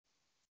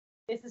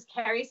This is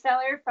Kerry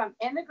Stellar from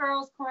In the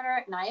Girls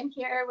Corner, and I am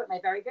here with my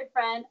very good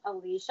friend,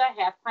 Alesha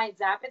Pint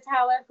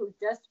Zappitella, who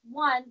just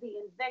won the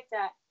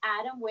Invicta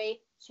Atomweight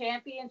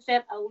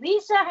Championship.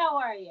 Alesha, how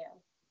are you?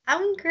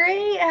 I'm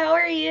great. How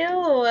are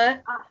you?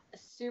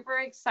 Super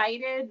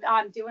excited.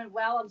 I'm doing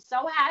well. I'm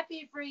so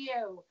happy for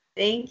you.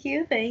 Thank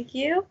you. Thank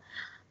you.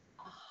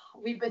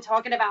 We've been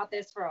talking about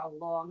this for a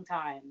long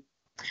time.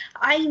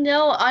 I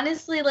know,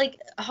 honestly, like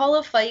Hall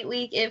of Fight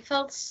Week, it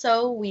felt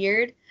so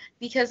weird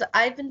because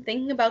I've been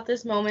thinking about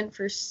this moment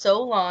for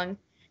so long,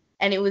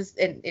 and it was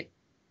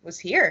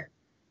here.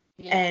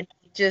 Yeah. And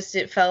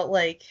it felt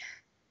like,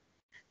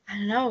 I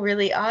don't know,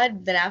 really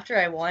odd. Then after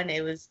I won,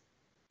 it was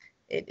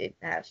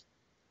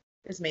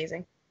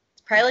amazing.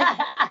 It's probably like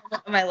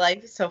my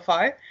life so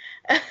far.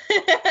 But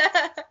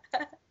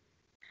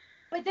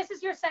this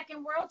is your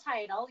second world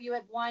title. You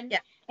had won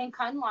in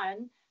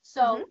Kunlun,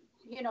 so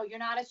you're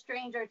not a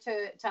stranger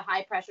to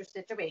high pressure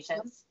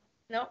situations.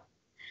 Nope.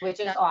 Which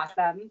is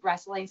awesome.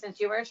 Wrestling since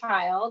you were a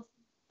child,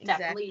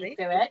 definitely used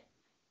to it.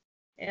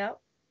 Yep.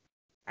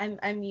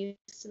 I'm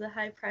used to the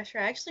high pressure.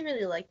 I actually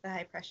really like the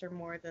high pressure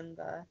more than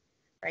the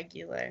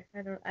regular.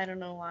 I don't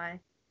know why.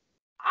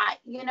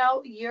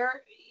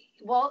 You're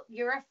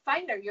a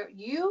fighter.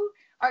 You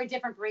are a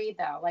different breed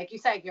though. Like you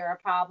said, you're a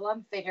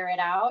problem. Figure it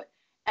out,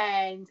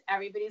 and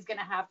everybody's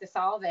gonna have to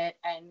solve it.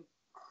 And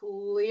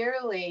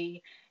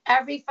clearly,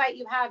 every fight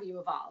you have, you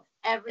evolve.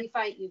 Every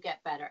fight you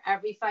get better.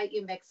 Every fight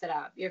you mix it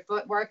up. Your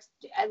footwork,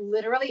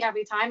 literally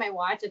every time I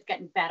watch, it's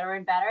getting better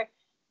and better.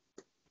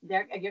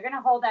 You're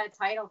gonna hold that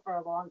title for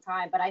a long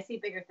time, but I see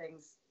bigger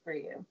things for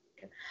you.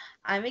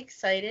 I'm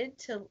excited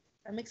to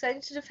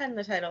defend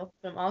the title,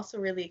 but I'm also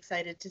really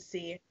excited to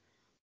see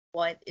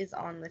what is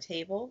on the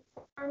table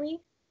for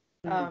me.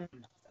 I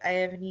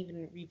haven't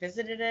even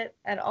revisited it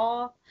at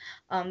all.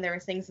 There were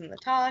things in the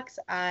talks.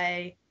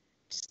 I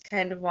just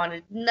kind of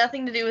wanted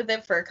nothing to do with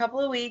it for a couple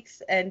of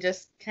weeks and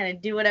just kind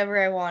of do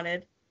whatever I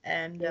wanted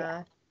and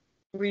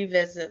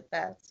revisit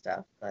that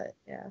stuff. But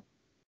yeah.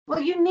 Well,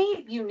 you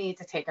need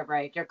to take a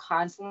break. You're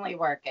constantly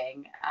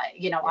working,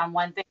 on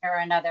one thing or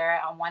another,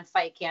 on one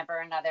fight camp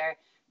or another,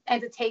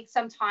 and to take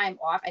some time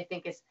off, I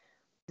think is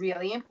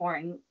really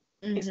important.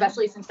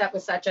 Especially since that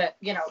was such a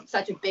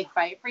big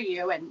fight for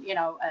you and,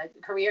 a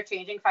career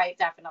changing fight,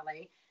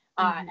 definitely.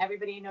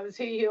 Everybody knows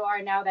who you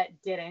are now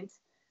that didn't.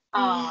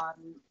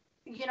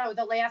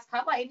 The last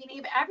couple,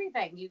 even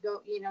everything you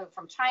go,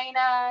 from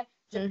China,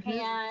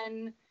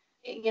 Japan,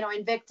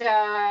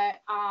 Invicta,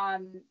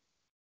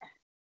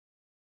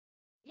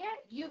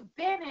 you've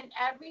been in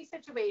every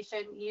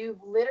situation.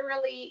 You've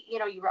literally,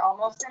 you were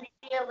almost in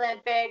the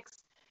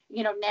Olympics.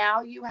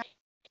 Now you have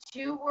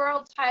 2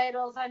 world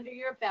titles under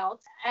your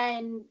belt,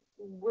 and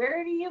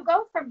where do you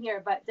go from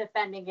here but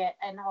defending it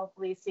and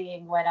hopefully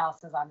seeing what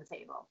else is on the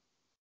table?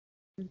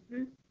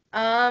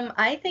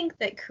 I think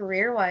that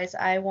career-wise,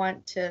 I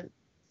want to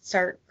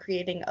start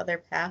creating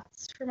other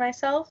paths for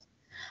myself.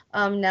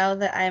 Now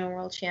that I'm a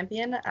world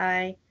champion,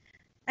 I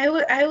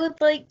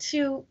would like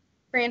to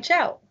branch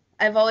out.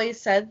 I've always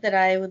said that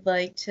I would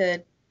like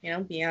to,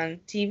 be on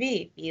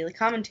TV, be a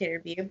commentator,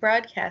 be a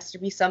broadcaster,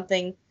 be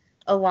something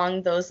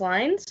along those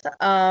lines.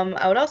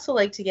 I would also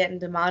like to get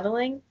into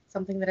modeling,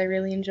 something that I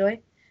really enjoy.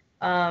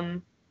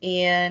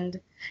 And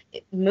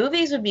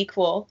movies would be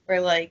cool for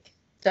like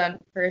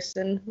stunt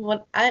person.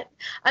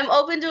 I'm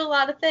open to a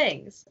lot of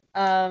things.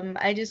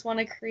 I just want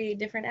to create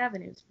different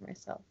avenues for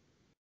myself.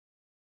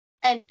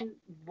 And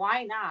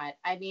why not?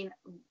 I mean,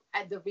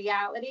 the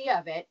reality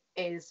of it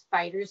is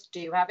fighters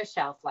do have a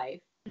shelf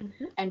life.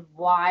 And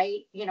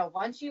why,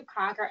 once you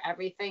conquer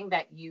everything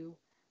that you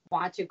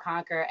want to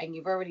conquer, and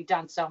you've already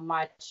done so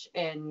much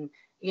in,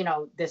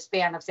 the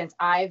span of since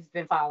I've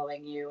been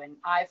following you and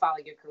I follow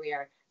your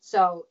career.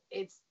 So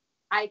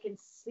I can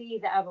see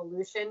the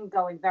evolution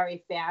going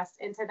very fast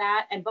into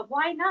that. But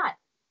why not?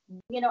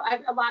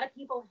 A lot of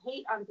people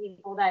hate on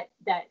people that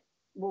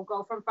will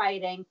go from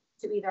fighting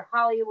to either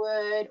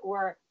Hollywood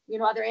or,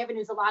 other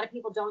avenues. A lot of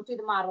people don't do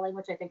the modeling,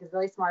 which I think is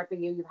really smart for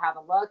you. You have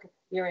a look,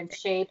 you're in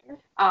shape.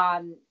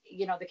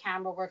 The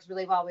camera works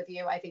really well with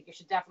you. I think you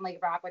should definitely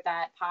rock with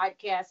that.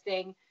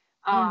 Podcasting.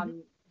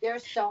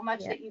 There's so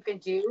much that you can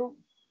do,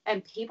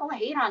 and people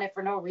hate on it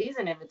for no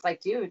reason. And it's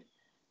like, dude,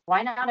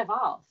 why not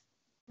evolve?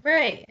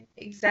 Right,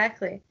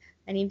 exactly.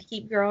 I need to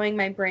keep growing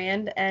my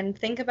brand and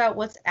think about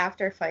what's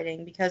after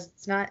fighting, because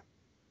it's not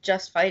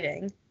just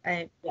fighting.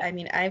 I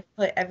mean, I've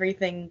put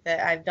everything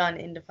that I've done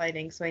into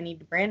fighting, so I need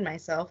to brand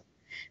myself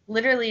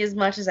literally as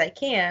much as I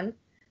can.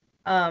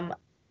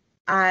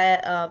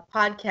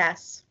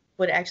 Podcasts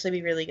would actually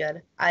be really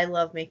good. I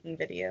love making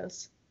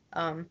videos.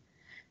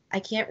 I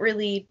can't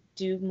really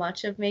do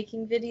much of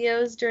making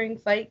videos during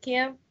fight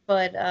camp,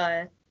 but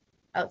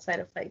outside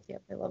of fight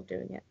camp, I love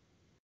doing it.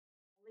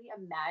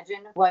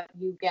 Imagine what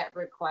you get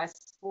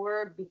requests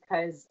for,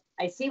 because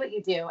I see what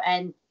you do,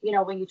 and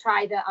when you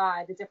try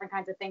the different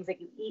kinds of things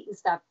that you eat and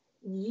stuff,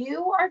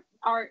 you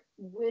are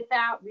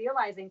without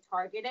realizing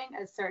targeting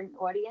a certain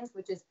audience,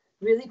 which is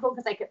really cool,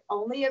 because I could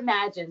only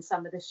imagine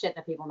some of the shit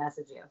that people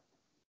message you.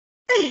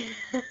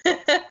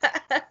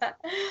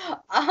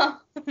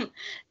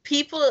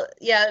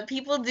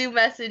 people do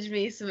message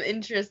me some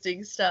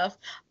interesting stuff,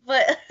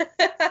 but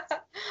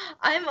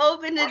I'm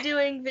open to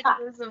doing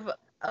videos of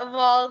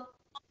all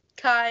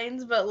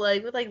kinds, but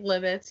like with like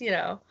limits, you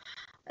know.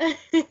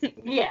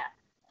 Yeah.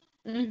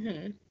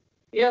 Mhm.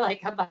 You're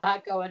like, I'm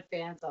not going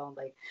fans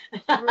only.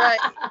 Right.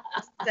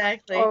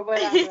 Exactly. Or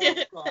whatever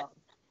it's called.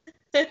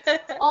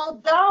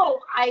 Although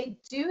I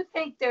do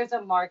think there's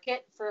a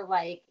market for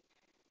like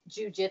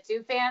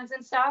jujitsu fans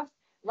and stuff.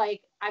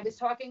 Like I was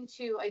talking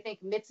to, I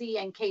think Mitzi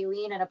and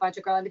Kayleen and a bunch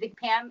of girls. I think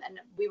Pam, and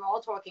we were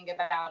all talking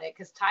about it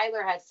because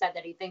Tyler has said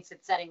that he thinks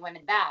it's setting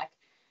women back.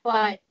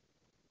 But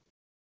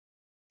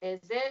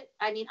is it?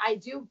 I mean, I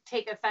do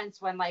take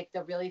offense when like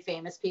the really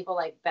famous people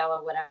like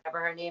Bella, whatever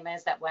her name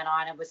is, that went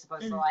on and was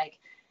supposed to like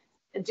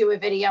do a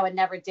video and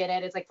never did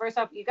it. It's like, first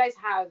off, you guys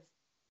have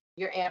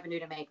your avenue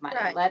to make money.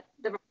 Right. Let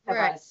the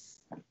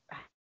rest of us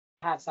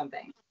have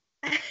something.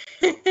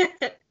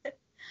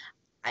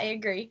 I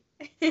agree.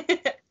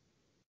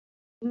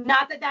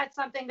 Not that that's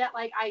something that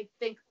like I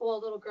think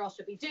all little girls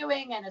should be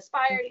doing and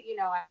aspire to, you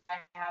know, I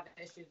have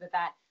issues with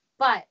that.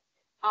 But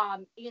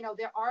you know,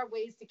 there are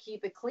ways to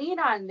keep it clean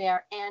on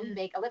there and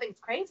make a living. It's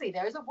crazy.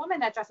 There's a woman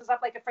that dresses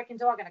up like a freaking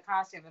dog in a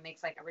costume and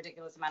makes like a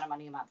ridiculous amount of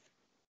money a month.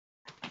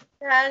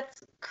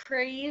 That's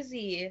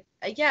crazy.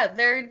 Yeah,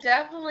 there are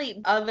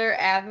definitely other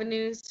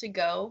avenues to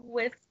go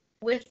with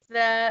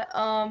that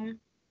I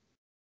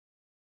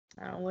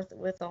don't know,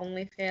 with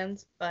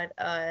OnlyFans, but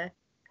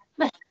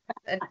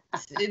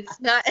it's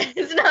not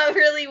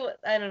really what,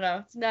 I don't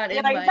know. It's not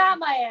in my. It's not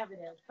my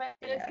avenue, but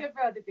it's good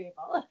for other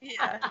people.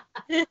 Yeah.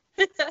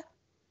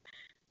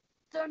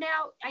 So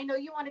now I know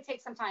you want to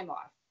take some time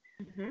off.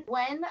 Mm-hmm.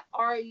 When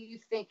are you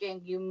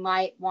thinking you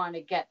might want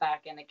to get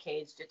back in the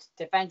cage to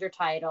defend your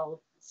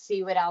title,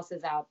 see what else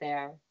is out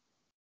there?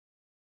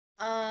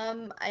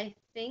 I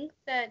think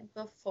that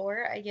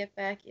before I get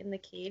back in the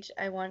cage,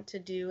 I want to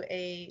do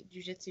a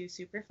jiu-jitsu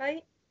super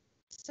fight.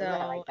 So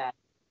I like that.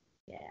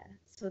 Yeah,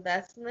 so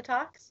that's in the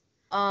talks.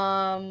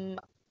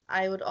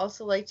 I would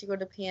also like to go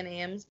to Pan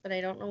Ams, but I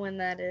don't know when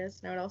that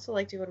is. And I would also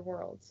like to go to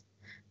Worlds.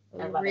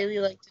 I would really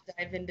like to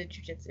dive into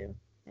jiu-jitsu.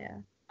 Yeah.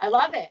 I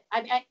love it.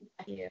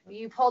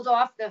 You pulled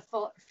off the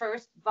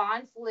first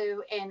Von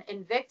Flue in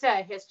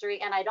Invicta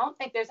history, and I don't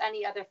think there's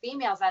any other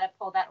females that have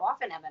pulled that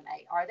off in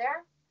MMA. Are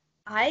there?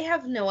 I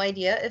have no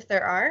idea if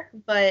there are,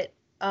 but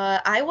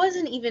I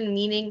wasn't even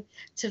meaning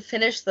to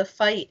finish the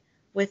fight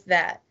with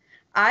that.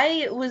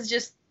 I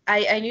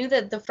knew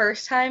that the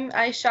first time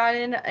I shot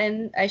in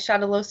and I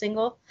shot a low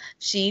single,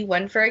 she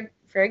went for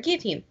a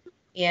guillotine,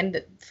 and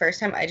the first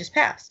time I just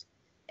passed.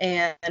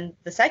 And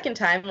the second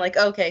time, like,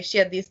 okay, she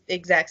had the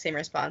exact same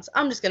response.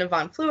 I'm just gonna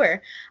Von Flue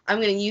her.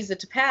 I'm gonna use it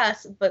to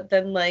pass, but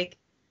then like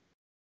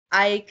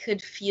I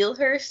could feel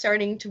her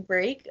starting to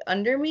break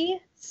under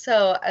me,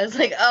 so I was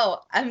like,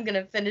 oh, I'm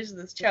gonna finish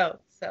this choke.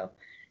 So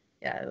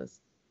yeah, it was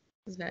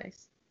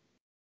nice.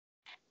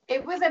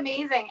 It was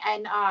amazing,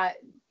 and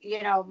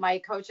you know, my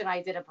coach and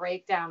I did a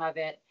breakdown of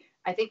it.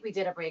 I think we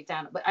did a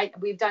breakdown, but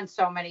we've done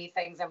so many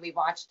things, and we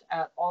watched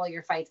all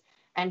your fights,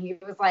 and he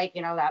was like,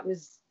 you know, that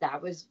was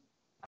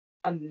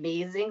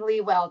amazingly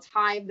well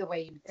timed the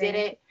way you did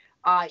it.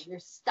 Your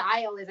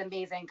style is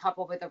amazing,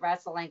 coupled with the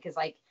wrestling, because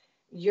like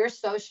you're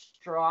so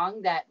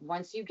strong that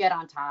once you get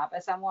on top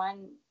of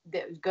someone,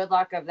 good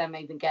luck of them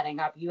even getting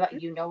up.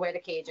 You know where the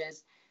cage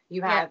is.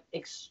 You have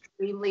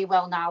extremely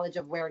well knowledge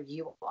of where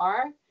you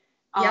are,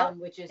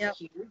 which is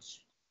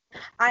huge.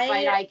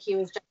 Fight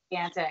IQ is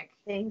gigantic.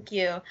 Thank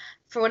you.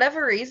 For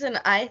whatever reason,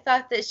 I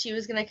thought that she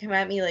was gonna come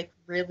at me like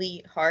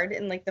really hard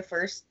in like at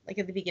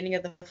the beginning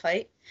of the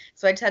fight.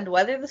 So I just had to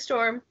weather the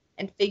storm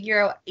and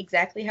figure out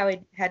exactly how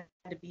I had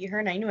to beat her,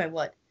 and I knew I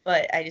would,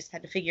 but I just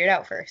had to figure it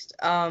out first.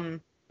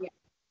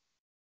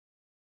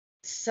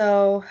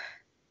 So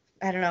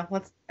I don't know.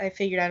 Once I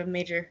figured out a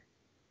major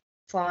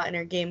flaw in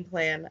her game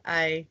plan,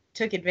 I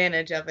took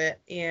advantage of it,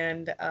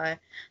 and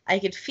I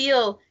could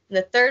feel in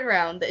the third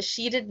round that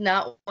she did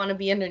not want to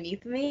be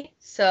underneath me.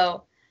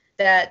 So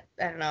that,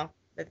 I don't know,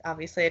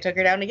 obviously I took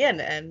her down again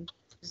and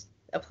just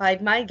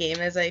applied my game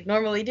as I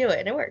normally do it,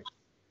 and it worked.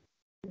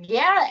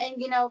 Yeah,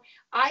 and you know,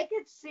 I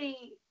could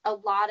see I have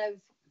a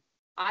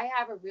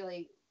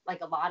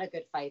lot of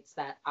good fights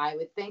that I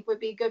would think would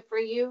be good for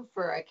you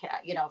for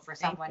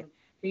someone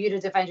for you to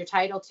defend your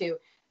title to.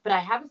 But I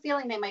have a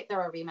feeling they might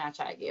throw a rematch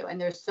at you. And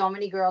there's so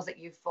many girls that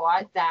you've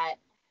fought that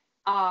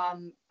are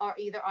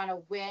either on a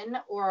win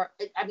or,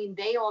 I mean,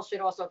 they all should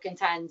also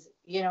contend.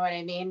 You know what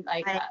I mean?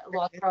 Like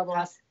loss for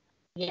loss.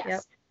 Yes.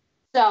 Yep.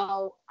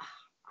 So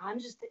I'm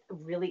just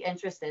really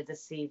interested to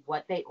see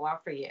what they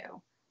offer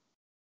you.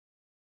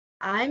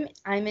 I'm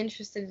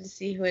interested to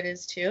see who it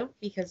is too,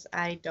 because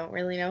I don't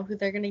really know who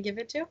they're going to give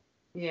it to.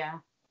 Yeah.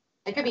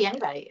 It could be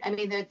anybody. I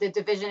mean, the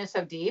division is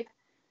so deep.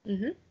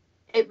 Mm-hmm.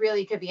 It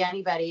really could be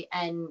anybody.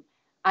 And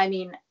I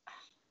mean,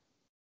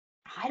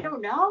 I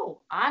don't know.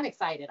 I'm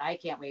excited. I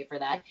can't wait for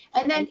that.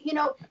 And then, you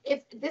know,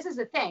 if this is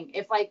the thing,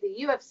 if like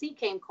the UFC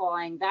came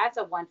calling, that's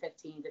a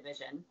 115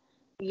 division,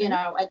 you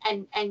know,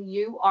 and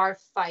you are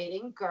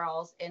fighting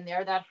girls in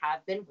there that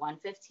have been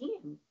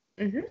 115.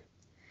 Mm-hmm.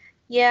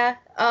 Yeah.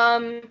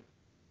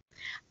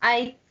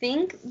 I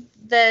think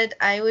that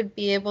I would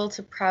be able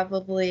to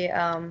probably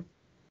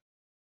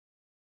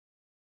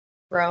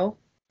grow,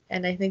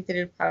 and I think that it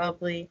would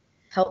probably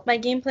help my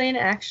game plan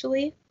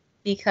actually,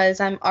 because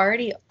I'm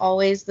already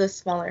always the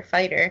smaller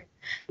fighter.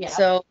 Yeah.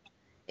 So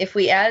if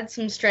we add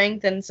some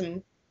strength and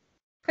some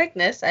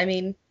quickness, I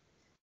mean,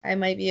 I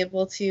might be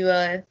able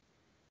to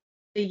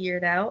figure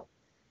it out.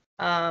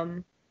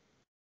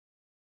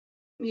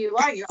 You're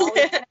always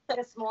going to be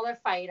a smaller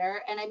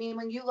fighter. And I mean,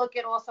 when you look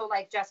at also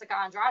like Jessica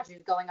Andrade,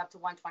 who's going up to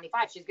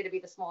 125, she's going to be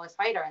the smallest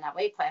fighter in that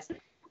weight class.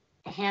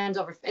 Hands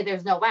over,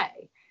 there's no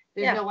way.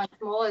 There's no one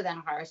smaller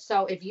than her.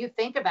 So if you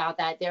think about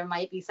that, there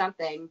might be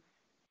something,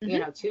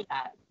 to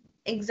that.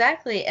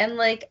 Exactly. And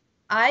like,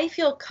 I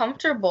feel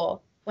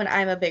comfortable when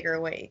I'm a bigger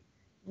weight.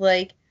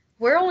 Like,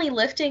 we're only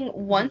lifting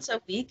once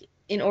a week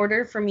in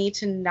order for me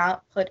to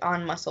not put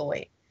on muscle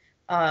weight,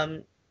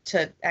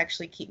 to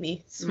actually keep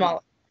me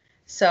smaller.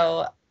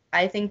 So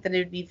I think that it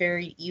would be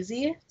very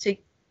easy to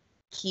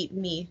keep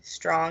me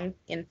strong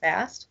and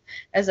fast.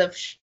 As I've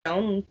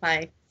shown,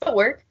 my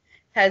footwork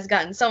has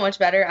gotten so much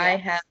better. I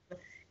have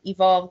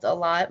evolved a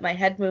lot. My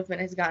head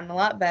movement has gotten a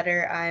lot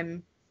better.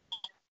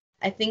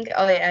 I think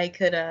I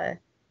could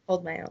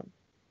hold my own.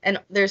 And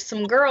there's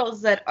some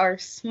girls that are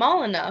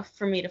small enough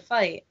for me to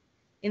fight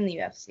in the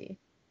UFC.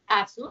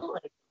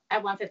 Absolutely.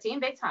 At 115,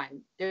 big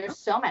time. There's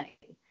so many.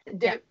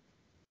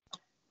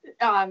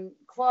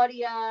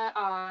 Claudia,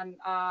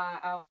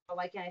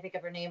 why can't I think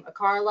of her name?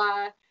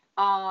 Carla.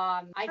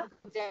 I can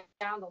go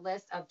down the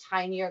list of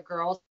tinier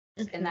girls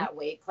in that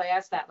weight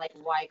class that, like,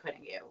 why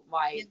couldn't you?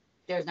 Why?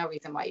 There's no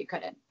reason why you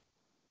couldn't.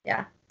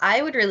 Yeah.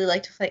 I would really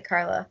like to fight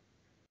Carla.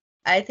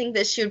 I think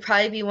that she would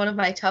probably be one of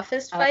my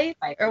toughest fights,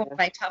 or one of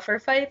my tougher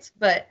fights,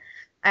 but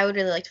I would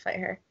really like to fight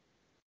her.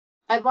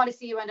 I'd want to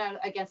see you end up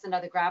against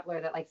another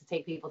grappler that likes to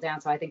take people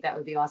down, so I think that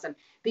would be awesome.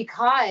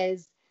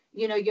 Because,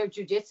 your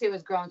jiu-jitsu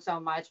has grown so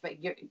much, but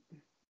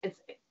it's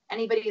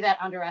anybody that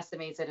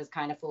underestimates it is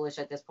kind of foolish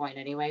at this point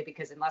anyway,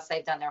 because unless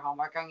they've done their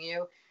homework on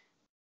you.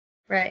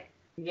 Right.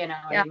 You know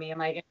what I mean?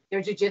 Like,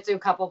 your jiu-jitsu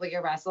coupled with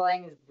your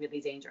wrestling is really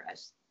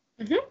dangerous.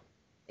 Mm-hmm.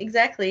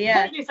 Exactly,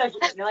 yeah.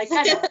 You're like,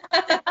 I know.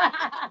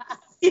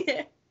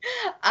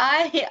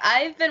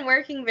 I've been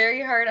working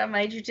very hard on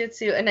my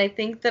jiu-jitsu, and I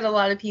think that a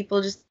lot of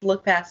people just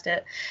look past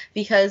it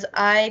because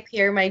I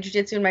pair my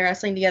jiu-jitsu and my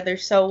wrestling together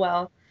so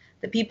well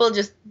that people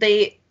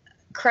they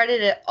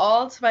credit it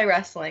all to my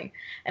wrestling.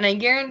 And I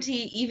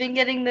guarantee even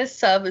getting this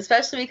sub,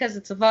 especially because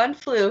it's a Von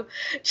Flue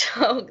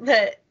joke,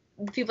 that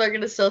people are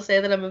going to still say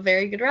that I'm a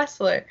very good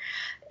wrestler.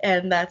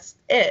 And that's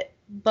it.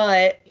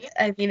 But,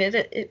 I mean,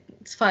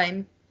 it's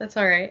fine. That's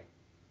all right.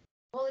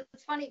 Well,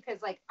 it's funny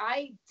because, like,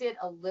 I did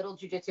a little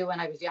jiu-jitsu when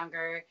I was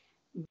younger,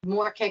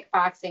 more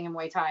kickboxing and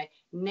Muay Thai.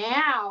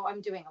 Now I'm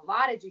doing a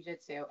lot of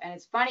jiu-jitsu. And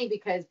it's funny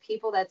because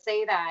people that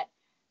say that,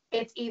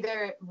 it's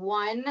either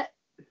one,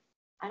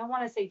 I don't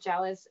want to say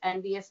jealous,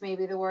 envious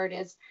maybe the word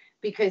is,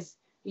 because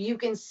you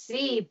can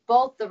see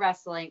both the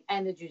wrestling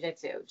and the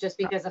jiu-jitsu just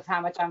because of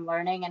how much I'm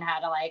learning and how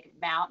to, like,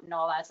 mount and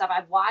all that stuff.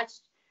 I've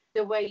watched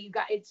the way you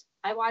got it.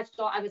 I was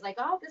like,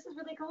 oh, this is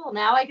really cool.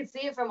 Now I can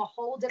see it from a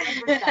whole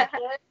different perspective.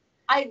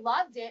 I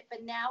loved it,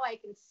 but now I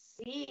can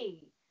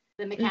see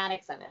the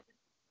mechanics of it,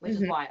 which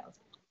is wild.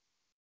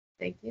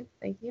 Thank you.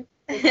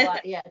 It's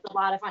a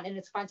lot of fun, and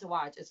it's fun to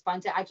watch. It's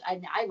fun to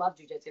I love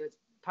jiu-jitsu. It's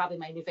probably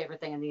my new favorite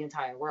thing in the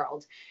entire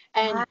world,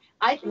 and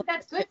I think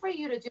that's good for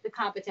you to do the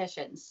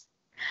competitions.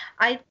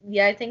 I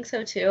think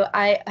so too.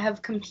 I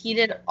have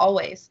competed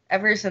always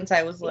ever since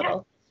I was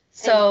little.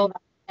 So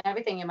and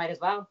everything you might as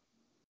well.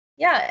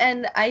 Yeah,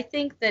 and I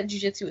think that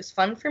jiu-jitsu is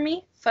fun for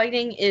me.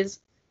 Fighting is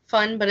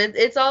fun, but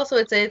it's also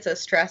it's a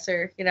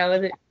stressor,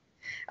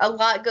 a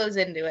lot goes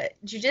into it.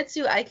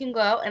 Jiu-jitsu, I can go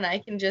out and I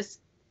can just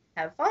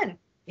have fun.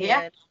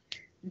 Yeah. And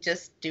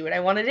just do what I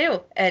want to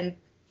do. And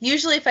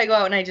usually if I go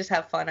out and I just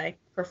have fun, I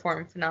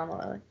perform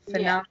phenomenally.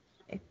 Yeah.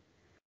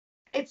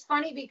 It's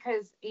funny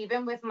because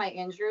even with my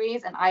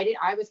injuries, and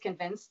I was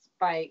convinced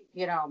by,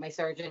 my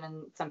surgeon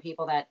and some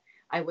people that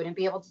I wouldn't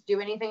be able to do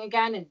anything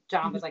again. And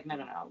John was like, no,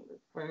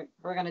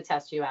 we're going to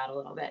test you out a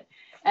little bit.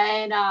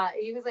 And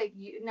he was like,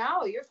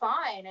 no, you're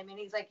fine. I mean,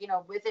 he's like,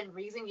 within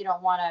reason, you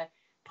don't want to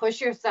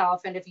push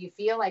yourself. And if you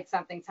feel like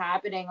something's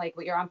happening, like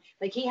what you're on,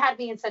 like he had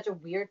me in such a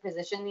weird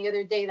position the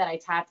other day that I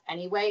tapped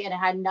anyway. And it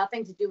had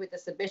nothing to do with the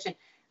submission.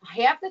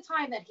 Half the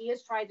time that he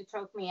has tried to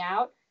choke me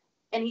out,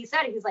 and he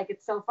said, he's like,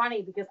 it's so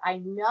funny because I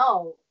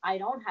know I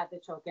don't have the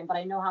choke in, but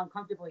I know how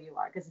uncomfortable you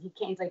are because he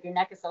can't, he's like, your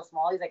neck is so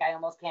small. He's like, I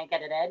almost can't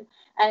get it in.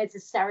 And it's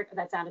hysterical.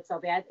 That sounded so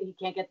bad. He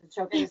can't get the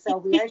choke in. It's so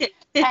weird.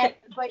 But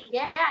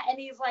and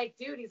he's like,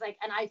 dude, he's like,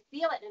 and I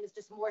feel it. And it's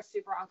just more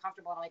super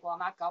uncomfortable. And I'm like, well, I'm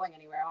not going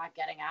anywhere. I'm not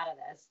getting out of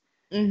this.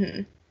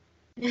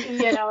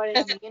 Mm-hmm. You know what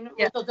I mean?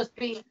 Yeah. It'll just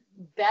be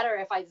better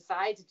if I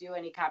decide to do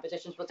any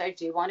competitions, which I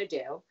do want to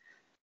do.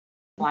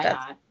 Why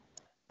not?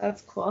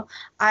 That's cool.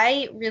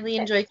 I really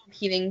enjoy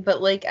competing,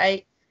 but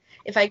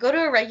if I go to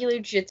a regular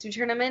jiu-jitsu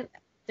tournament,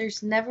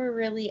 there's never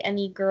really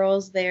any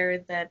girls there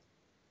that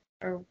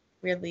are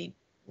really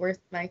worth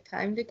my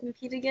time to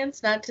compete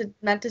against. Not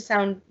to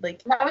sound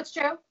like, No, it's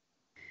true.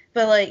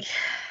 but like,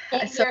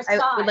 In so your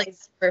I would like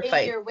size, for a in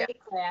fight. your weight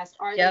class,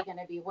 are Yep. they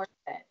going to be worth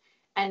it?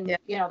 And,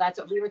 Yep. you know, that's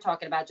what we were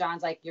talking about.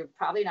 John's like, you're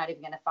probably not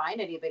even going to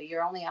find anybody.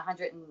 You're only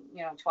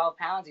 112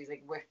 pounds. He's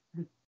like,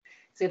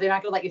 so they're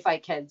not going to let you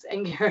fight kids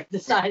and you're the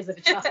size of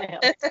a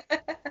child.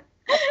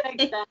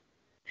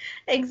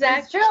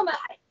 Exactly. It's true,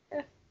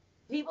 but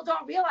people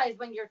don't realize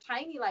when you're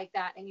tiny like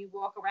that and you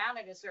walk around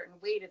at a certain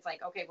weight, it's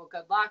like, okay, well,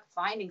 good luck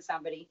finding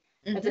somebody.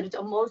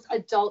 Most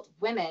adult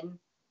women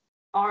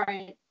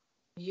aren't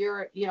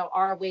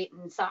our weight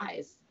and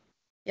size.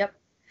 Yep.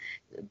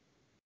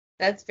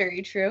 That's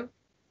very true.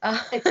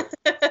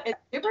 It's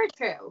super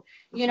true.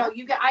 You know,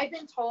 I've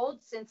been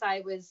told since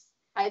I was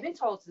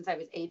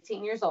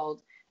 18 years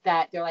old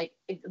that they're like,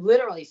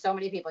 literally so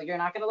many people, you're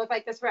not going to look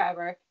like this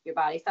forever. Your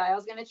body style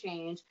is going to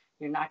change.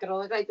 You're not going to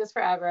look like this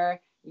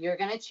forever. You're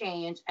going to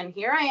change. And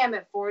here I am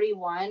at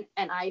 41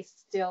 and I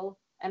still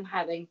am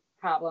having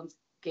problems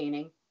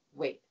gaining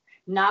weight.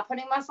 Not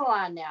putting muscle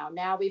on now.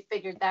 Now we've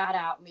figured that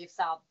out and we've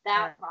solved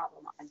that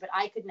problem on. But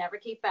I could never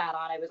keep fat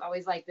on. I was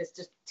always like this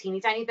just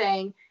teeny tiny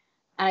thing.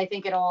 And I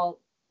think it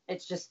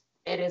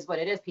is what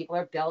it is. People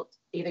are built,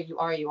 either you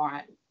are or you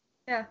aren't.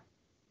 Yeah.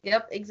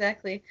 Yep,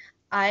 exactly.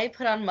 I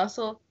put on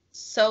muscle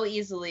so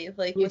easily,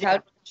 like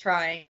without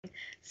trying.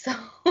 So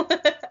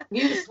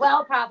you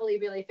swell probably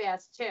really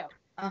fast too.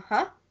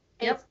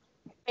 Yep.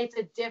 It's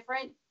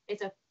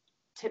a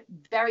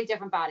very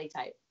different body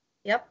type.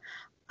 Yep.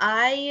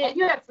 And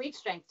you have freak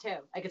strength too.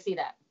 I could see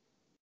that.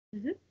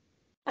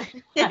 I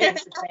hate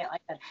to say it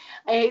like that.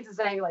 I hate to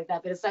say it like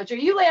that, but it's so true.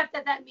 You laughed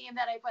at that meme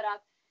that I put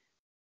up.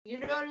 You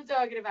know what I'm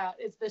talking about.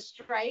 It's the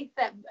strength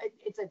that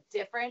it's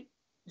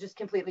just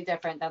completely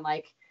different than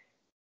like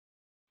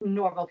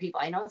normal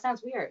people. I know it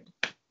sounds weird.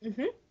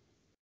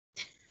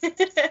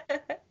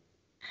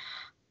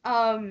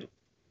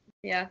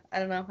 Yeah, I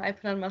don't know. I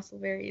put on muscle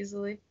very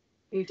easily.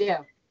 You do.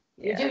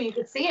 You do. You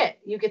could see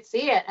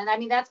it. And I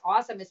mean, that's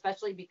awesome,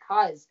 especially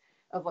because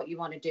of what you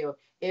want to do.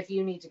 If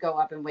you need to go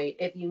up in weight,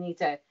 if you need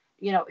to,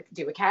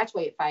 do a catch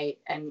weight fight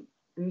and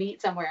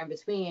meet somewhere in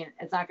between,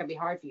 it's not going to be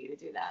hard for you to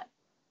do that.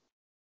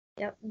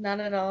 Yep, not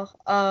at all.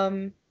 I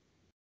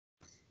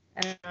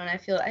don't know, and I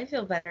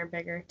feel better,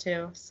 bigger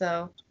too.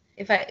 So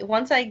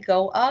once I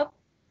go up,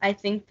 I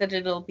think that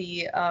it'll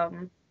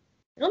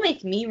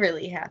make me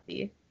really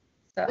happy.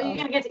 So well, you're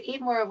gonna get to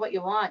eat more of what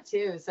you want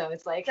too. So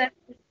it's like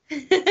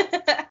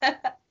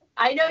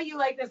I know you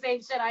like the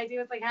same shit I do.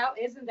 It's like, how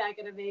isn't that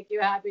gonna make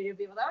you happy to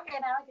be like, okay,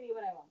 now I can eat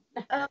what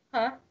I want.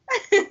 Oh,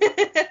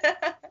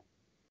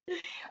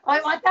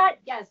 I want that.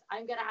 Yes,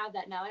 I'm gonna have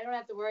that now. I don't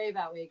have to worry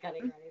about weight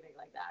cutting or anything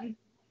like that.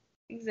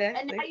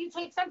 Exactly. And now you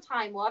take some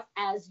time off,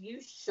 as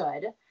you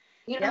should.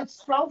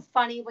 It's so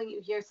funny when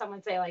you hear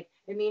someone say, like,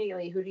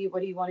 immediately, what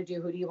do you want to do?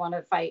 Who do you want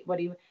to fight? Who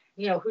do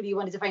you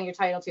want to defend your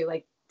title to?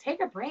 Like,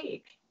 take a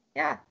break.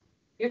 Yeah.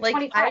 You're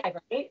 25,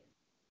 right?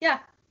 Yeah.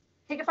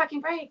 Take a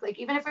fucking break. Like,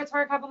 even if it's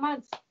for a couple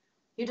months,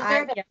 you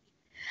deserve it. Yeah.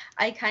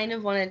 I kind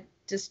of want to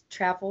just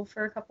travel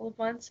for a couple of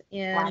months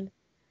and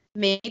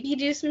maybe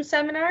do some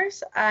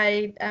seminars.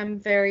 I am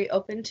very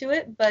open to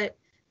it, but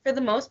for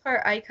the most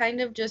part, I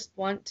kind of just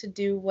want to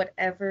do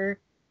whatever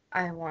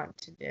I want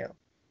to do.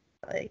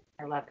 Like,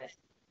 I love it.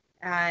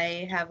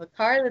 I have a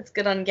car that's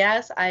good on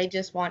gas. I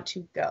just want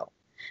to go.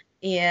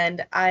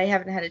 And I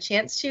haven't had a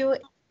chance to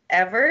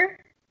ever.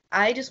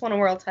 I just want a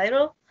world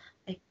title.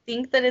 I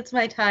think that it's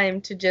my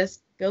time to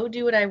just go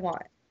do what I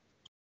want.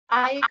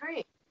 I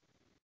agree.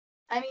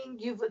 I mean,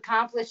 you've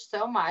accomplished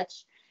so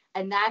much,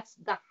 and that's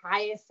the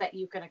highest that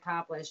you can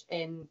accomplish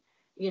in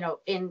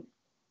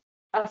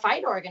a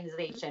fight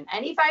organization.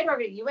 Any fight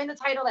organization, you win the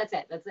title, that's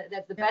it.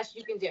 That's the best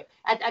you can do.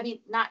 I mean,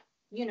 not,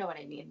 you know what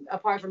I mean,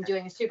 apart from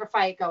doing a super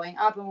fight, going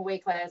up in a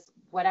weight class,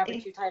 whatever,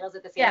 2 titles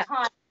at the same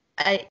time.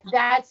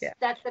 That's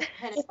the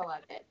pinnacle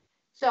of it.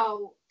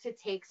 So to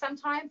take some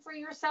time for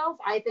yourself,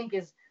 I think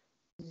is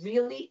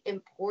really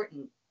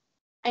important.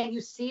 And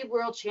you see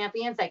world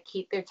champions that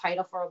keep their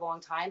title for a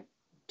long time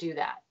do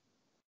that.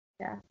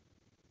 Yeah.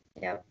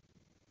 Yep.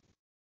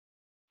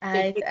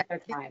 I think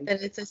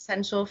that it's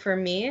essential for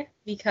me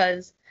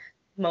because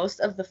most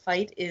of the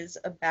fight is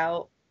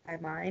about my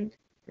mind,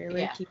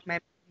 really keep my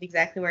mind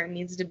exactly where it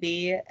needs to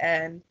be.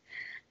 And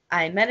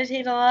I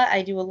meditate a lot.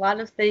 I do a lot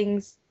of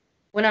things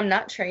when I'm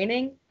not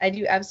training. I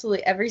do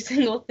absolutely every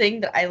single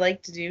thing that I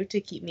like to do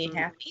to keep me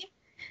happy.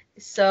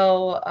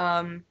 So,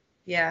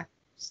 yeah,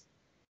 just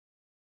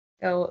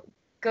go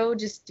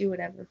just do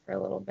whatever for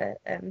a little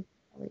bit and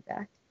I'll be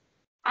back.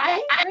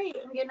 I agree.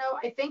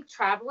 I think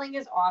traveling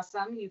is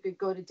awesome. You could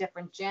go to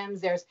different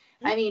gyms.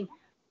 I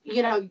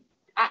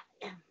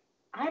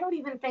don't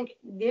even think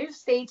there's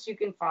states you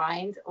can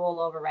find all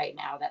over right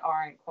now that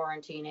aren't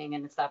quarantining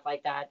and stuff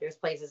like that. There's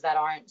places that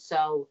aren't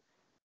so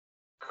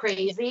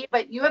crazy,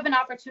 but you have an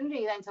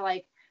opportunity then to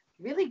like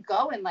really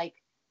go and like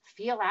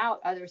feel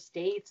out other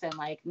states and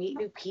like meet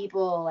new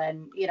people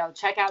and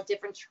check out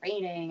different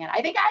training. And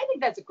I think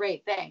that's a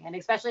great thing. And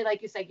especially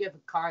like you said, you have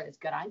a car that's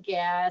good on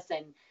gas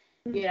and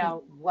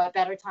what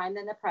better time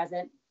than the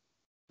present?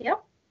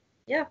 Yep.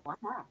 Yeah. Why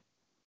not?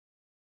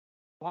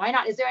 Why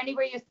not? Is there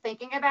anywhere you're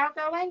thinking about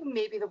going?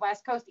 Maybe the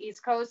West Coast,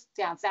 East Coast,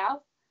 down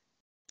south?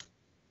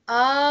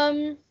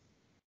 I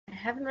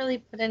haven't really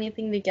put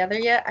anything together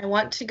yet. I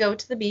want to go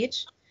to the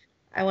beach.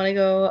 I want to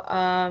go,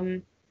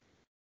 I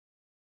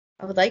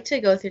would like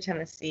to go through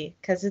Tennessee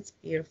because it's a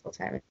beautiful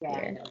time of Yeah,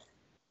 year. it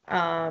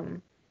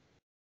is.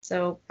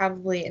 So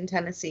probably in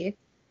Tennessee.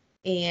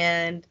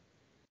 And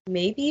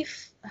maybe,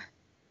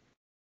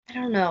 I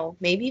don't know,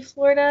 maybe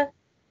Florida.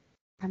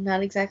 I'm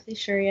not exactly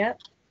sure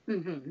yet.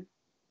 Mm-hmm.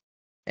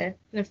 I'm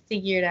gonna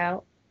figure it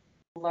out.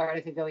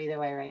 Florida could go either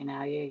way right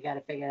now. You got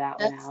to figure that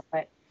one That's out.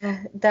 But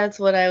that's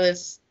what I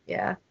was,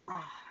 yeah.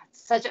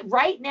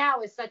 right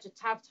now is such a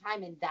tough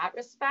time in that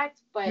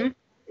respect. But Mhm.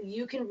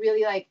 you can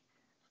really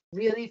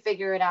really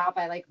figure it out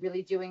by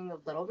really doing a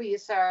little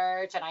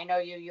research. And I know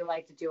you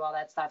like to do all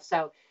that stuff.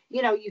 So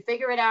you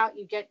figure it out.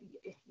 You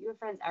have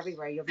friends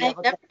everywhere. You'll be I've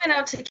able to. never been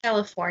out to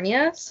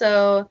California,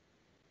 so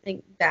I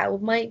think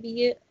that might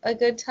be a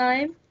good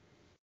time.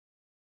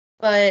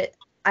 But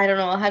I don't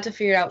know. I'll have to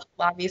figure it out,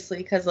 obviously,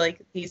 because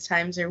these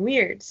times are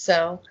weird.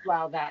 So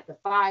Well, that the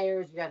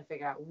fires, you got to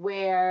figure out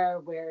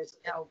where's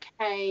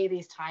okay.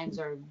 These times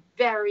are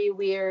very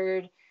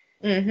weird.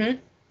 mm-hmm.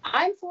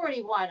 I'm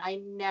 41. I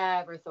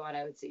never thought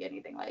I would see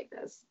anything like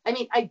this. I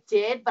mean, I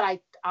did,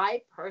 but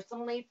I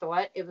personally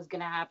thought it was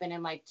going to happen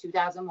in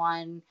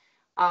 2001,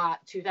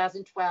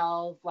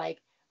 2012.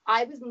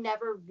 I was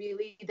never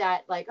really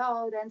that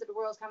oh, the end of the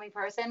world's coming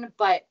person,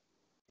 but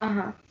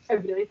Uh-huh. I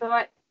really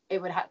thought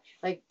it would have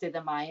did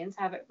the Mayans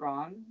have it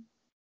wrong?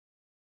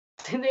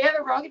 Did they have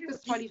it wrong? It was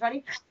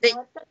 2020. They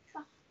What the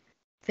fuck?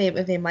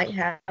 they might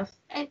have.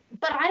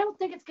 But I don't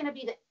think it's going to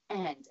be the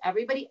end.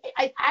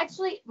 I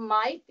actually,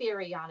 my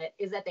theory on it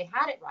is that they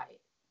had it right.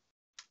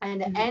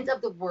 And the end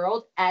of the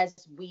world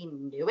as we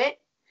knew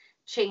it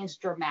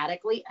changed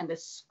dramatically, and the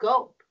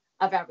scope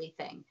of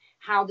everything,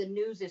 how the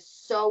news is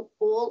so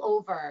all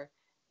over,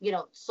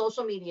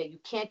 social media, you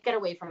can't get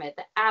away from it.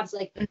 The apps,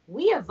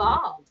 we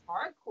evolved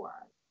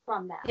hardcore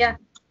from them. Yeah.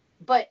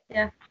 But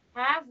Yeah.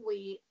 have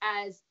we,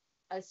 as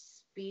a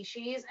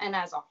species and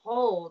as a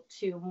whole,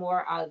 to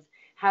more of,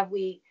 have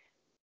we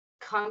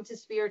come to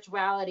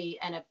spirituality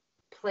and a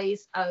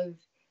place of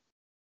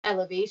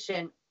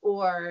elevation,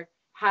 or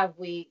have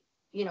we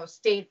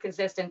stayed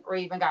consistent or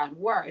even gotten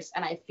worse?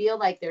 And I feel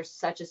like there's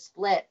such a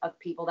split of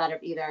people that are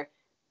either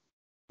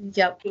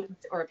Yep.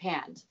 or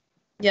panned.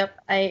 Yep,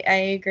 I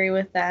agree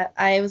with that.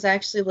 I was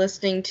actually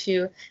listening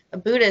to a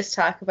Buddhist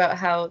talk about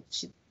how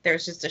there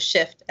was just a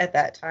shift at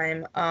that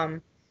time.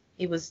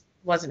 It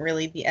wasn't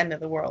really the end of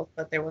the world,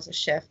 but there was a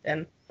shift,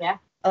 and Yeah.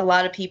 a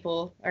lot of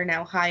people are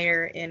now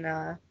higher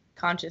in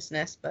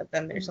consciousness, but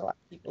then there's a lot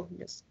of people who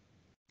just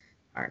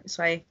aren't.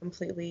 So I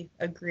completely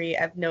agree.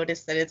 I've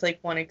noticed that it's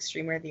one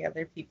extreme or the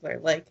other. People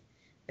are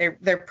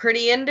they're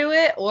pretty into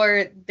it,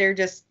 or they're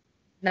just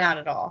not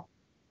at all.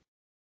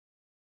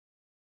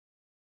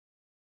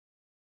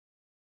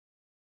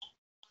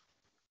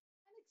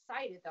 I'm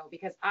excited though,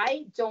 because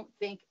I don't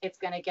think it's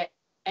going to get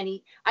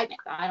any, I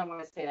don't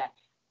want to say that.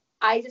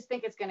 I just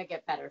think it's going to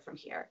get better from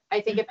here.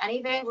 I think if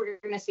anything, we're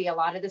going to see a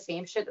lot of the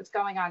same shit that's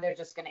going on. They're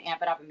just going to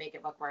amp it up and make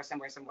it look worse and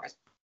worse and worse.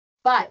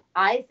 But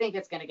I think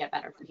it's going to get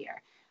better from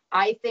here.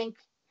 I think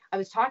I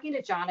was talking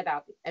to John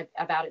about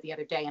it the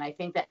other day, and I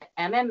think that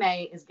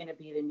MMA is going to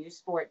be the new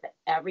sport that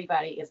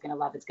everybody is going to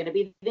love. It's going to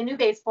be the new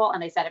baseball,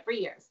 and I said it for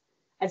years.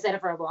 I've said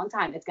it for a long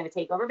time. It's going to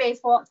take over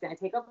baseball. It's going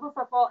to take over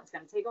football. It's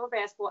going to take over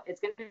basketball.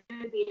 It's going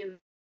to be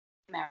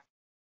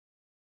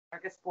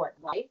America's sport,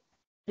 right?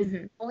 It's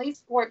the only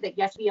sport that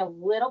gets to be a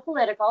little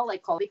political,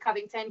 like Colby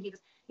Covington.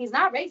 He's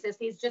not racist.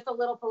 He's just a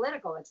little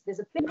political. There's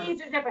a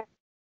major difference.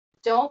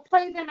 Don't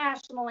play the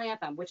national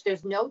anthem, which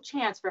there's no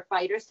chance for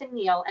fighters to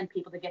kneel and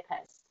people to get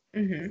pissed.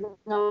 There's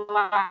no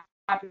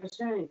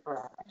opportunity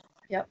for it.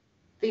 Yep.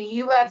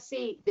 The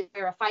UFC,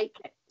 they're a fight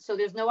pit, so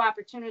there's no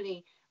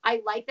opportunity.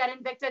 I like that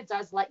Invicta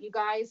does let you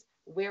guys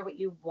wear what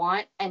you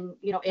want, and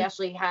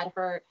Ashley had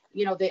her,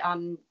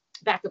 the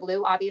Back to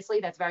Blue, obviously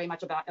that's very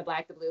much about a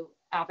black to blue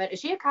outfit. Is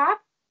she a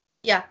cop?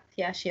 Yeah,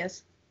 she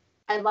is.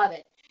 I love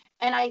it,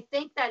 and I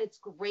think that it's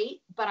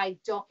great, but I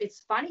don't.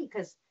 It's funny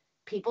because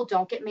people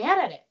don't get mad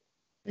at it.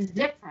 It's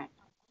different.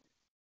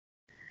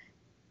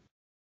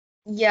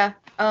 Yeah,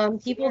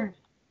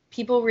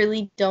 people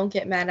really don't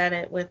get mad at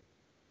it with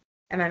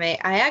MMA.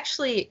 I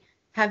actually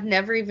have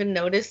never even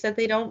noticed that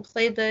they don't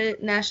play the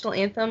national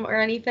anthem or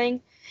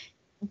anything.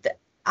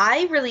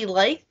 I really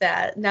like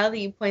that, now that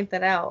you point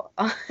that out.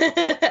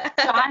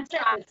 John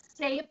said the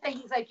same thing.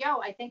 He's like, yo,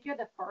 I think you're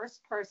the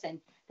first person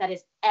that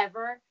has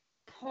ever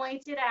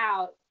pointed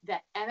out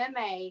that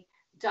MMA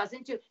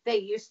doesn't do. The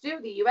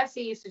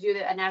UFC used to do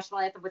a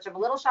national anthem, which I'm a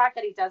little shocked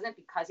that he doesn't,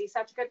 because he's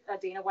such a good,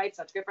 Dana White,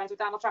 such good friends with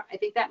Donald Trump. I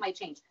think that might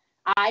change.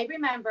 I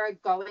remember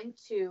going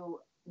to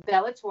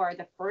Bellator,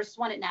 the first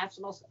one at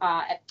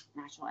at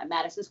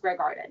Madison Square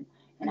Garden.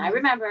 And I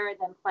remember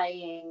them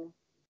playing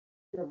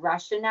the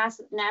Russian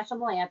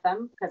national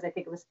anthem, because I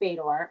think it was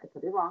Fedor. I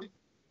could be wrong.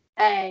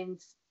 And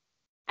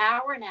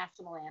our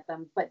national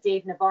anthem, but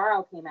Dave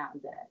Navarro came out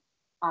and did it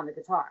on the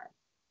guitar.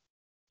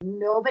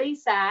 nobody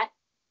sat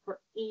for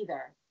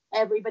either.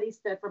 Everybody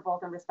stood for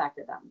both and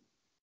respected them.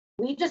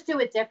 We just do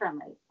it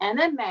differently.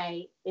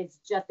 MMA is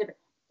just different.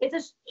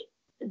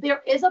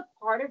 There is a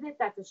part of it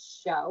that's a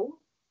show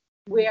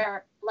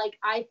where, like,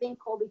 I think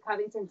Colby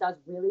Covington does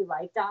really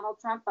like Donald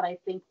Trump, but I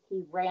think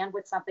he ran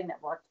with something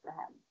that worked for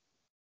him.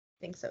 I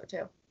think so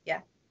too.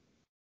 Yeah.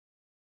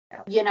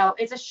 You know,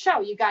 it's a show.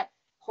 You got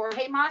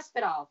Jorge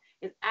Masvidal.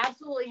 It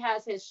absolutely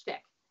has his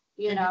shtick.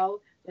 You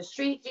know, the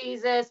Street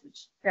Jesus.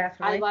 Which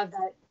Definitely.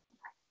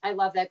 I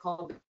love that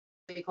Colby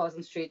calls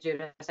him Street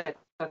Judas. I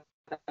thought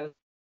that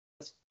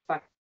was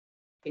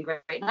fucking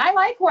great. And I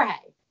like Jorge.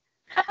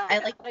 I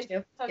like it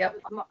too.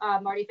 Yep.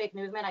 Marty Fake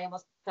Newsman. I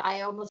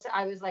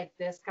was like,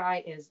 this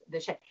guy is the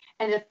shit.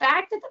 And the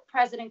fact that the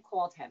president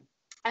called him,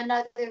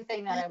 another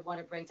thing that I want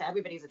to bring to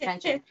everybody's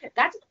attention,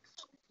 that's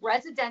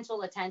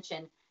presidential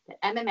attention that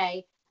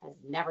MMA has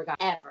never got,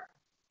 ever.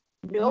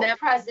 No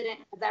president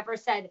has ever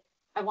said,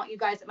 I want you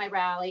guys at my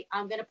rally.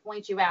 I'm going to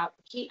point you out.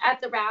 He, at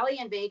the rally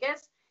in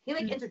Vegas, he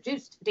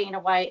introduced Dana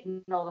White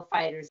and all the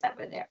fighters that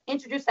were there.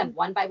 Introduced them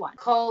one by one.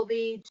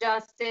 Colby,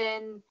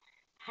 Justin,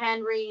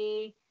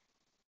 Henry,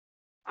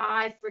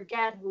 I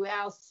forget who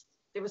else.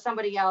 There was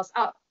somebody else.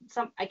 I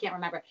can't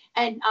remember.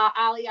 And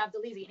Ali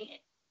Abdelaziz.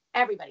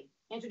 Everybody.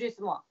 Introduced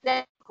them all.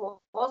 Then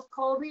calls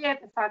Colby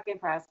at the fucking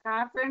press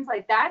conference.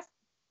 Like, that's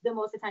the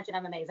most attention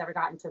MMA has ever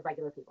gotten to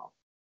regular people.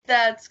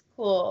 That's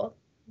cool.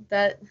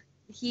 That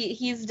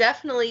he's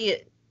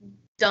definitely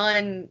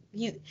done.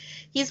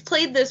 He's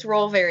played this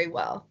role very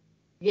well.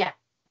 Yeah.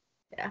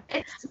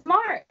 It's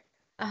smart.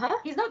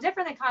 He's no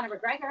different than Conor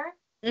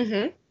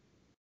McGregor.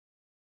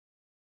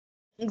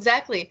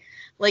 Exactly.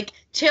 Like,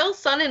 Chael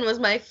Sonnen was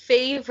my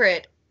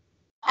favorite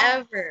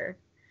ever.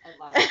 I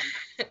love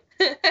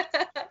him.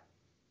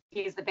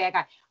 He's the bad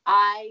guy.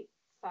 I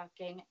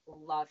fucking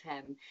love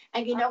him.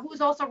 And you know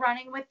who's also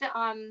running with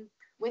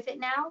it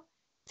now?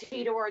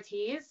 Tito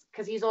Ortiz,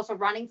 because he's also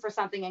running for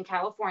something in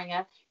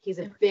California. He's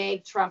a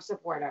big Trump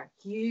supporter.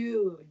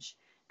 Huge.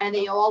 And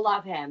they all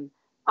love him.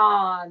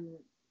 And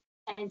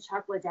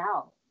Chuck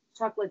Liddell.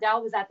 Chuck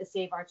Liddell was at the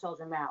Save Our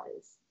Children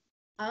rallies.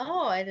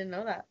 Oh, I didn't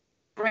know that.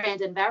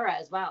 Brandon Vera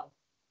as well.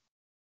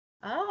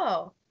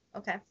 Oh,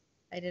 okay.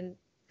 I didn't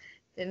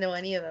know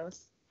any of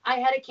those. I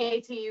had a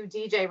KTU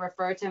DJ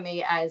refer to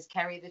me as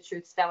Kerry the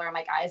Truth Stellar. I'm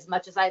like, as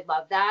much as I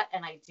love that,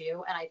 and I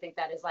do, and I think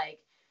that is like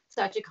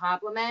such a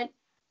compliment,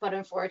 but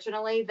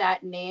unfortunately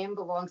that name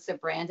belongs to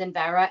Brandon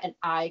Vera, and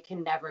I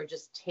can never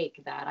just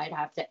take that. I'd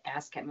have to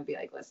ask him and be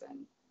like,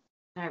 listen,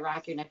 can I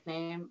rock your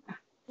nickname?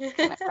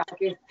 Can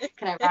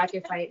I rock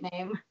your fight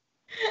name?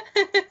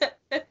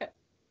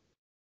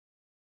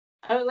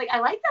 I was like, I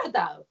like that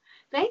though.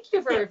 Thank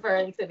you for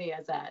referring to me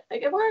as that.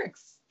 Like, it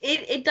works.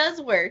 It does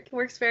work. It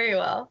works very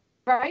well.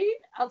 Right?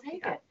 I'll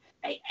take it.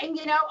 And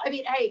you know, I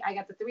mean, hey, I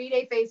got the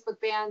 3-day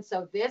Facebook ban,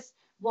 so this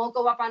won't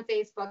go up on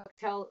Facebook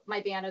till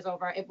my ban is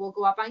over. It will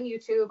go up on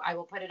YouTube. I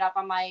will put it up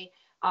on my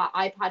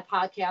iPod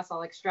podcast.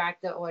 I'll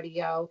extract the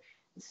audio.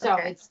 So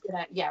it's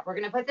we're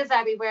gonna put this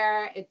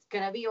everywhere. It's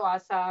gonna be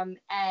awesome.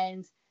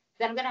 And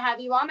then I'm gonna have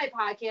you on my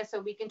podcast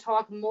so we can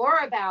talk more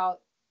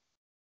about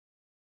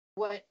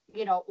what,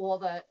 you know, all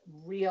the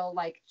real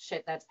like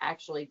shit that's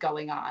actually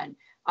going on.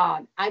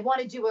 I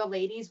want to do a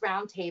ladies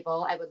round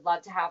table. I would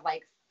love to have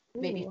like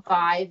maybe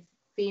 5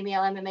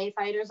 female MMA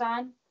fighters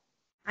on.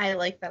 I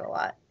like that a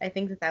lot. I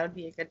think that would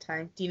be a good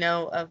time. Do you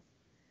know of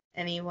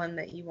anyone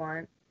that you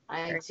want?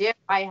 I do.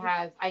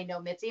 I know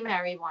Mitzi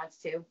Mary wants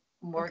to.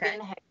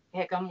 Morgan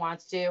Hickam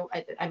wants to.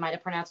 I might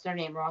have pronounced her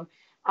name wrong.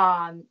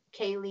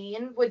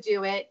 Kayleen would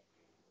do it.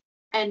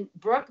 And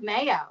Brooke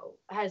Mayo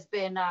has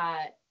been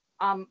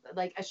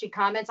like, she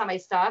comments on my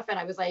stuff, and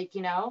I was like,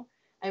 you know,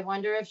 I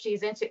wonder if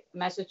she's into,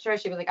 message her.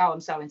 She was like, oh,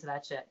 I'm so into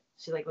that shit.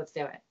 She's like, let's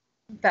do it.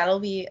 That'll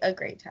be a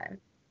great time.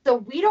 So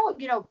we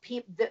don't, you know,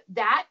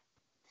 that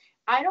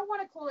I don't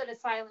want to call it a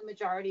silent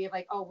majority of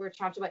like, oh, we're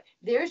Trump, but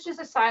there's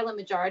just a silent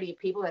majority of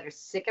people that are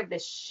sick of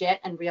this shit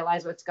and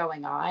realize what's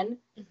going on.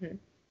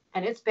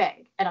 And it's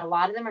big. And a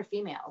lot of them are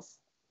females.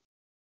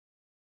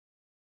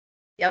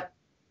 Yep.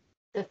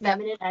 The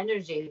feminine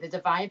energy, the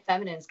divine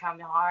feminines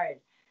coming hard.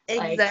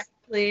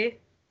 Exactly.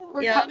 Like,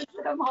 we're coming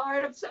to them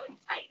hard. I'm so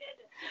excited.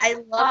 I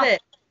love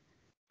it.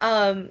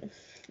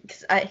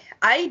 Because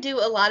I do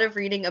a lot of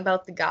reading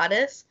about the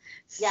goddess.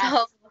 Yes.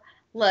 So,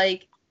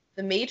 like,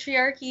 the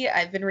matriarchy,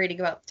 I've been reading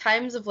about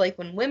times of, like,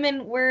 when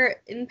women were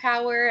in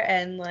power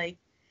and, like,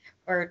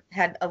 or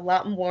had a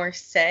lot more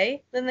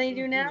say than they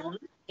do now.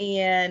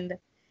 And it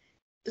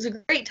was a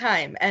great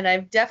time. And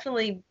I've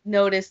definitely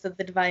noticed that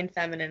the divine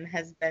feminine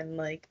has been,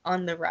 like,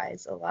 on the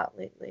rise a lot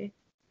lately.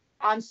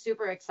 I'm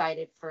super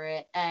excited for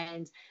it.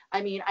 And,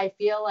 I mean, I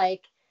feel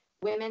like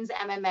women's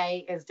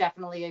MMA is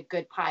definitely a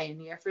good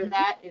pioneer for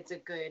that. It's a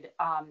good,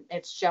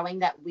 it's showing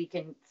that we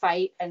can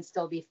fight and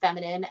still be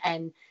feminine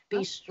and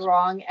be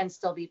strong and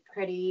still be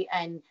pretty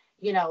and,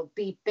 you know,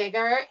 be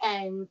bigger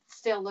and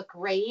still look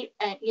great.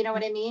 And you know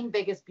what I mean?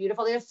 Big is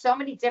beautiful. There's so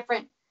many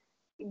different,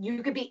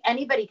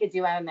 anybody could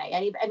do MMA.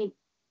 Any,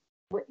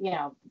 you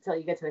know, until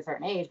you get to a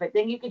certain age, but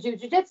then you could do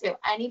jiu-jitsu.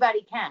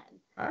 Anybody can.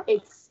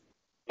 It's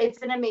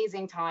it's an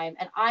amazing time,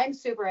 and I'm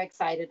super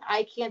excited.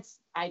 I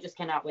just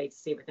cannot wait to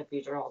see what the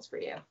future holds for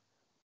you.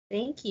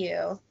 Thank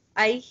you.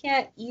 I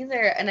can't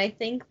either, and I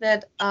think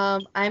that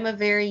I'm a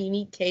very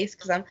unique case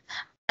because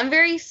I'm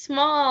very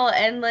small,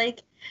 and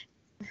like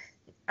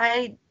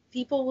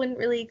people wouldn't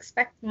really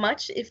expect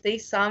much if they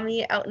saw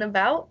me out and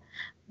about,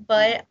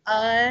 but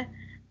yeah,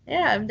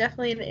 I'm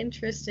definitely an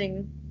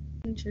interesting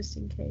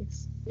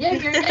case. Yeah,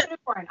 you're a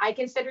unicorn. I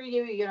consider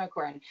you a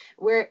unicorn.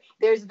 Where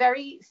there's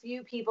very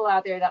few people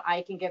out there that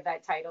I can give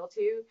that title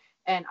to,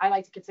 and I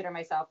like to consider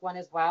myself one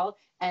as well.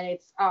 And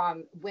it's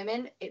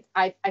women.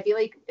 I feel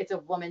like it's a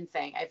woman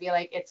thing. I feel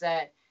like it's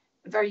a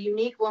very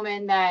unique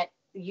woman that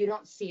you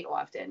don't see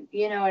often.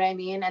 You know what I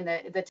mean? And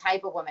the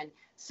type of woman.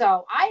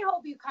 So I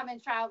hope you come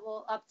and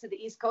travel up to the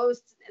East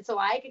Coast so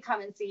I could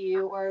come and see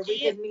you, or we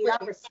could meet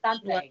up or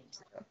something.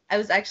 I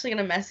was actually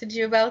gonna message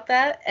you about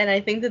that, and I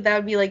think that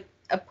would be like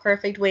a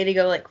perfect way to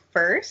go like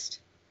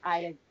first.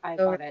 I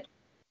love it.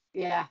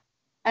 Yeah.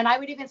 And I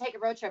would even take a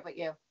road trip with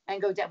you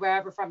and go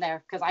wherever from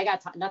there because I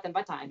got nothing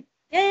but time.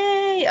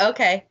 Yay!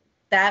 Okay.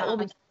 That will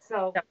be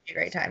so that'll be a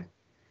great time.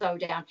 So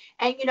down.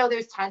 And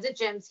there's tons of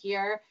gyms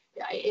here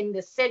in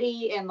the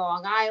city, in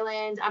Long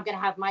Island. I'm gonna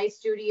have my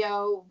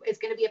studio. It's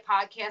gonna be a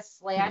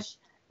podcast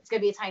 / it's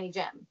gonna be a tiny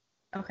gym.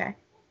 Okay.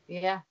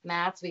 Yeah,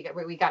 mats. We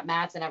got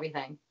mats and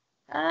everything.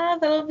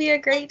 That'll be a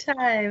great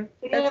time.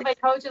 My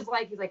coach is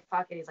like, he's like,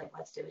 fuck it. He's like,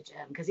 let's do a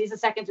gym because he's a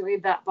second degree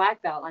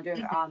black belt under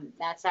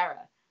Matt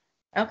Sarah.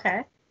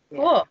 Okay. Yeah.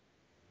 Cool.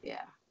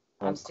 Yeah,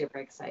 I'm super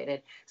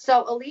excited.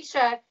 So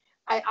Alesha,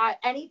 I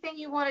anything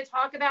you want to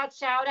talk about,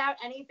 shout out,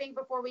 anything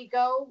before we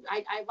go?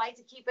 I like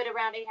to keep it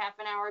around a half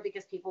an hour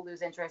because people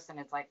lose interest and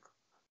it's like.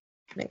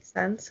 Makes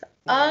sense.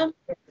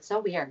 It's so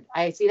weird.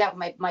 I see that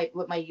with my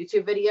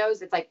YouTube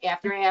videos. It's like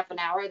after a half an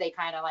hour, they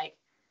kind of like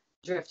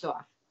drift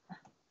off.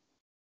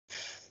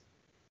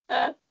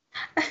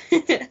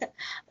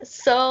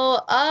 So,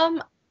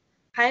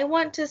 I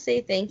want to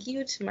say thank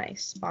you to my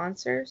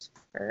sponsors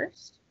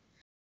first.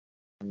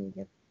 Let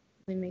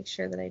me make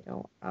sure that I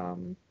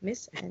don't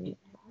miss any.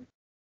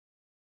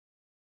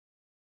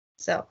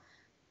 So,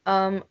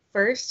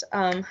 first,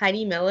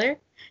 Heidi Miller.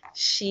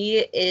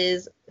 She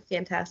is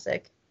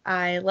fantastic.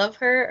 I love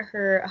her.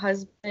 Her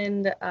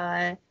husband,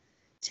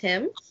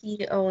 Tim,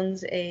 he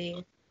owns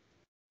a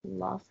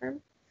law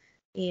firm,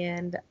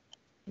 and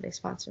they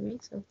sponsor me,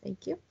 so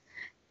thank you.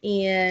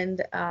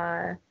 And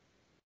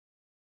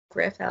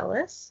Griff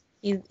Ellis,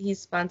 he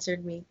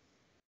sponsored me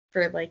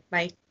for like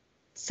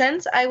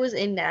since I was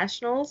in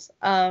nationals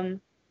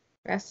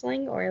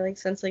wrestling, or like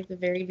since like the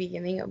very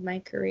beginning of my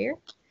career.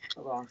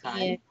 A long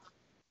time. And,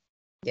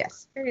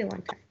 yes, very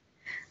long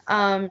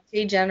time.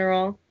 Jay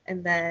General,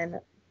 and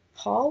then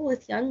Paul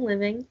with Young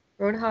Living,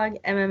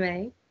 Roadhog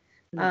MMA,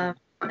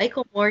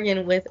 Michael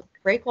Morgan with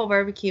Breakwall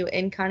Barbecue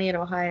in Conneaut,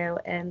 Ohio,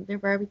 and their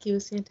barbecue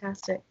is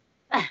fantastic.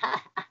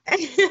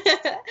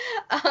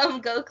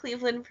 Go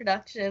Cleveland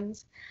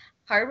Productions,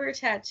 Harbor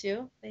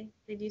Tattoo. They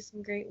do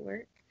some great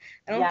work.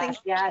 I don't think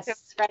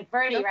Fred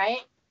Birdie,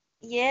 right?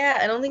 Yeah,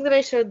 I don't think that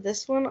I showed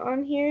this one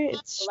on here.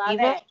 It's Love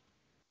Shiva. it.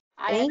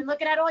 I have been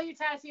looking at all your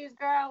tattoos,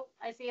 girl.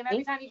 I see them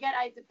every time you get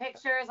the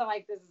pictures. I'm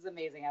like, this is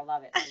amazing. I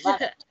love it. I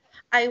love it.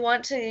 I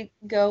want to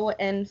go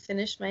and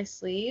finish my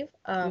sleeve.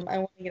 I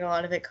want to get a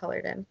lot of it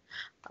colored in.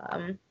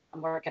 I'm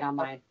working on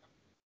mine.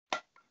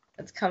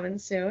 It's coming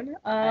soon.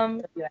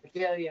 I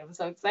feel you. I'm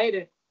so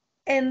excited.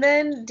 And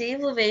then Dave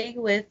LeVague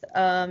with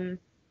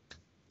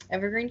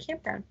Evergreen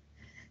Campground.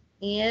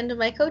 And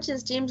my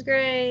coaches, James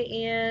Gray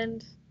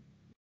and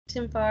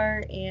Tim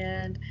Farr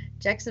and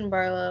Jackson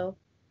Barlow.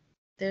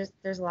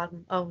 There's a lot of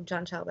them. Oh,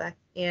 John Chalbeck.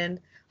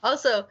 And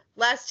also,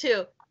 last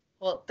two,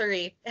 well,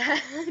 three,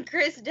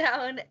 Chris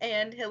Down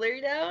and Hillary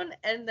Down,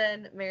 and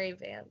then Mary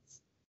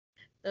Vance.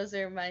 Those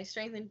are my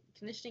strength and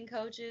conditioning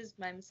coaches,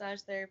 my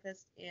massage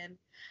therapist, and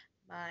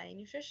my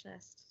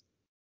nutritionist.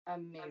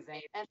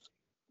 Amazing. And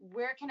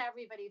where can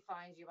everybody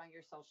find you on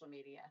your social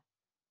media?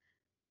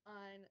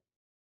 On